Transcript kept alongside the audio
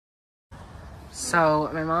So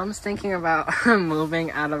my mom's thinking about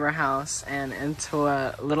moving out of her house and into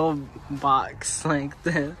a little box like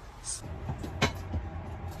this.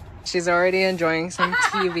 She's already enjoying some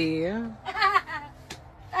TV.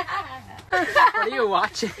 What are you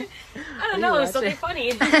watching? I don't know, it's something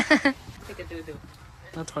funny. Take a doo-doo.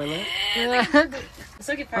 The toilet? It's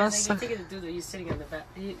okay, parents. You take a doo-doo, you're sitting on the back.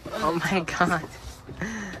 Oh my god.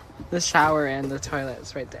 The shower and the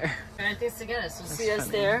toilet's right there. Everything's together. So see us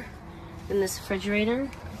there in this refrigerator.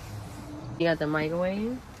 You got the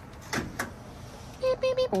microwave. Beep,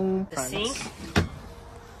 beep, beep. Oh, the sink.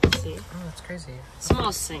 See? Oh, that's crazy.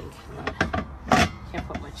 Small sink. Can't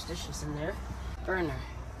put much dishes in there. Burner.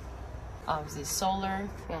 Obviously solar.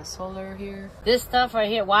 We got solar here. This stuff right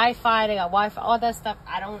here, Wi-Fi. They got Wi-Fi. All that stuff.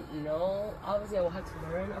 I don't know. Obviously, I will have to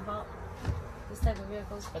learn about this type of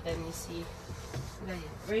vehicles. But then you see, we got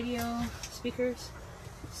here radio, speakers,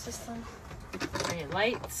 system. Right here,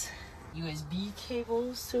 lights, USB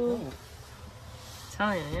cables too. Oh.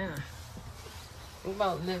 Telling you, yeah. Think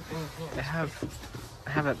about living here. I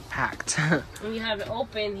have it packed. When you have it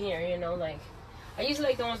open here, you know, like I usually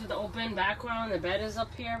like the ones with the open background. The bed is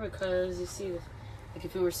up here because you see, like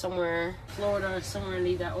if you were somewhere, Florida or somewhere,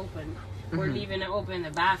 leave that open. Or leaving it open,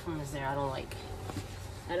 the bathroom is there. I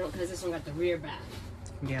don't, because this one got the rear bath.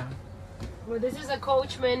 Yeah. Well, this is a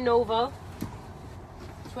Coachman Nova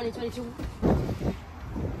 2022.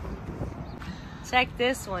 Check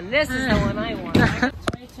this one. This is the one I want.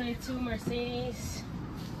 2022 Mercedes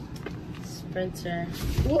Sprinter.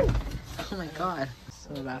 Ooh. Oh my god.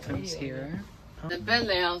 So the bathroom's here. The bed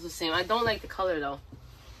layout's the same. I don't like the color though.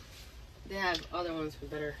 They have other ones with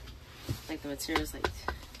better, like the materials, like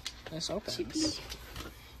this opens. Cheapy.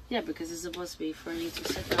 Yeah, because it's supposed to be for you to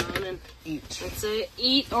sit down and eat. Let's say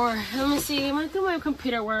eat, or let me see, I might do my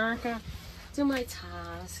computer work, do my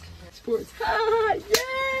task. Sports. Ah,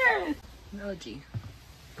 yeah! Oh, gee.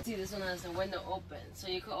 See, this one has the window open, so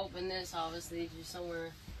you could open this, obviously, if you're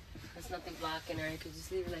somewhere there's nothing blocking her. You could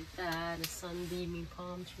just leave it like that, the sun beaming,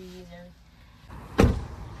 palm trees, everything.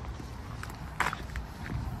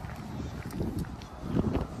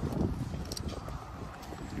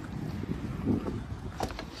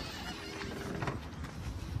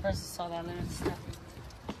 First I saw that little stuff.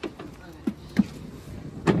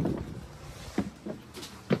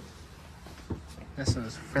 This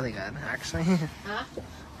one's really good, actually. Huh?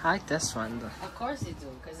 I like this one. Of course you do,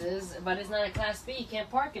 because it is, but it's not a Class B. You can't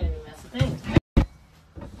park it anywhere. That's the thing.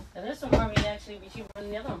 And this one probably actually be cheaper than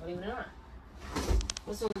the other one, believe it or not.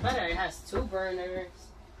 This one's better. It has 2 burners,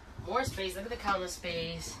 more space. Look at the counter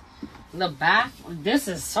space. The bath. This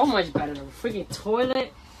is so much better. The freaking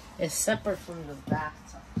toilet is separate from the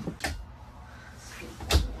bathtub.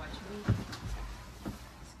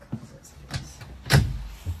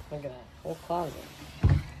 Look at that whole closet.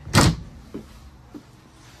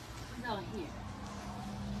 Now here.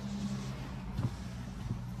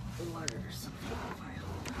 The water or something.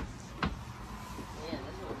 Yeah,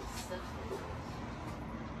 this one's separate.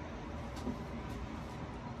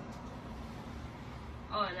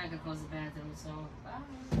 Oh, and I can close the bathroom, so bye.